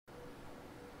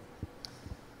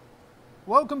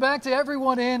Welcome back to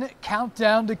everyone in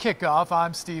Countdown to Kickoff.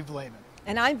 I'm Steve Lehman.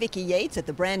 And I'm Vicki Yates at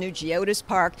the brand new Geodis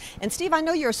Park. And Steve, I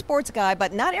know you're a sports guy,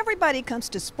 but not everybody comes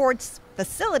to sports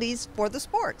facilities for the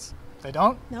sports. They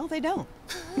don't? No, they don't.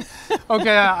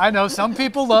 Okay, I know some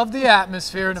people love the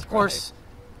atmosphere, and of That's course,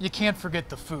 you can't forget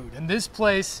the food. And this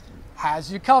place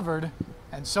has you covered,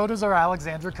 and so does our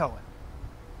Alexandra Cohen.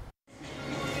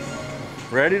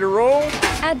 Ready to roll?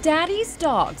 At Daddy's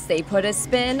Dogs, they put a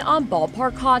spin on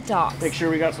ballpark hot dogs. Make sure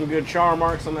we got some good char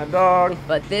marks on that dog.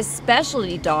 But this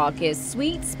specialty dog is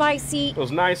sweet, spicy,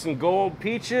 Those nice and gold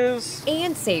peaches.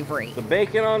 and savory. The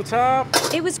bacon on top.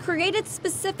 It was created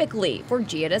specifically for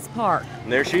Geodis Park.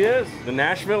 And there she is, the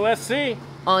Nashville SC.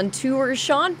 On tour,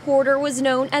 Sean Porter was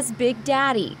known as Big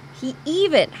Daddy. He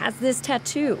even has this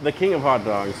tattoo. The king of hot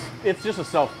dogs. It's just a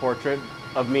self-portrait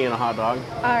of me and a hot dog.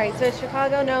 All right, so it's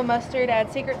Chicago, no mustard,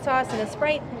 add secret sauce and a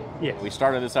Sprite. Yeah. We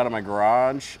started this out of my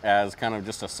garage as kind of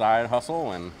just a side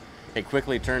hustle, and it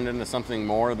quickly turned into something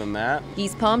more than that.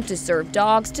 He's pumped to serve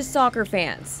dogs to soccer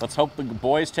fans. Let's hope the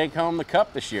boys take home the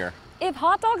cup this year. If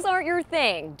hot dogs aren't your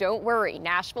thing, don't worry.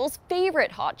 Nashville's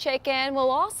favorite hot chicken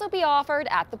will also be offered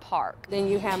at the park. Then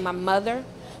you have my mother,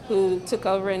 who took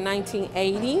over in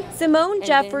 1980. Simone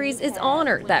Jeffries is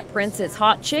honored that Prince's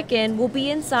Hot Chicken will be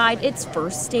inside its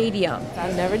first stadium.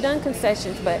 I've never done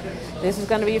concessions, but this is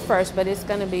going to be a first, but it's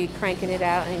going to be cranking it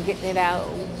out and getting it out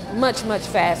much, much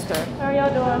faster. How are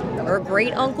y'all doing? Her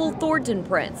great uncle Thornton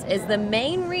Prince is the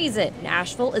main reason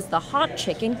Nashville is the hot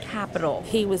chicken capital.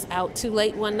 He was out too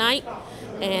late one night,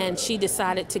 and she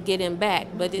decided to get him back.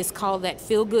 But it's called that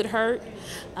feel-good hurt,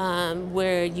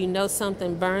 where you know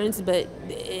something burns,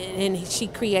 and she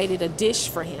created a dish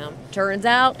for him. Turns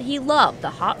out he loved the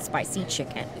hot spicy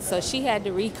chicken. So she had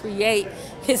to recreate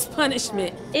his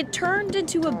punishment. It turned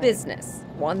into a business,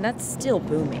 one that's still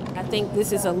booming. I think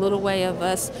this is a little way of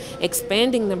us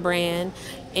expanding the brand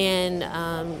and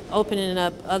opening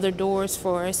up other doors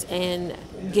for us and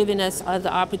giving us other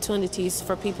opportunities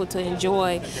for people to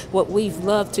enjoy what we've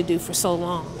loved to do for so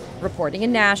long. Reporting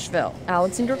in Nashville,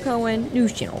 Alexandra Cohen,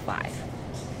 News Channel 5.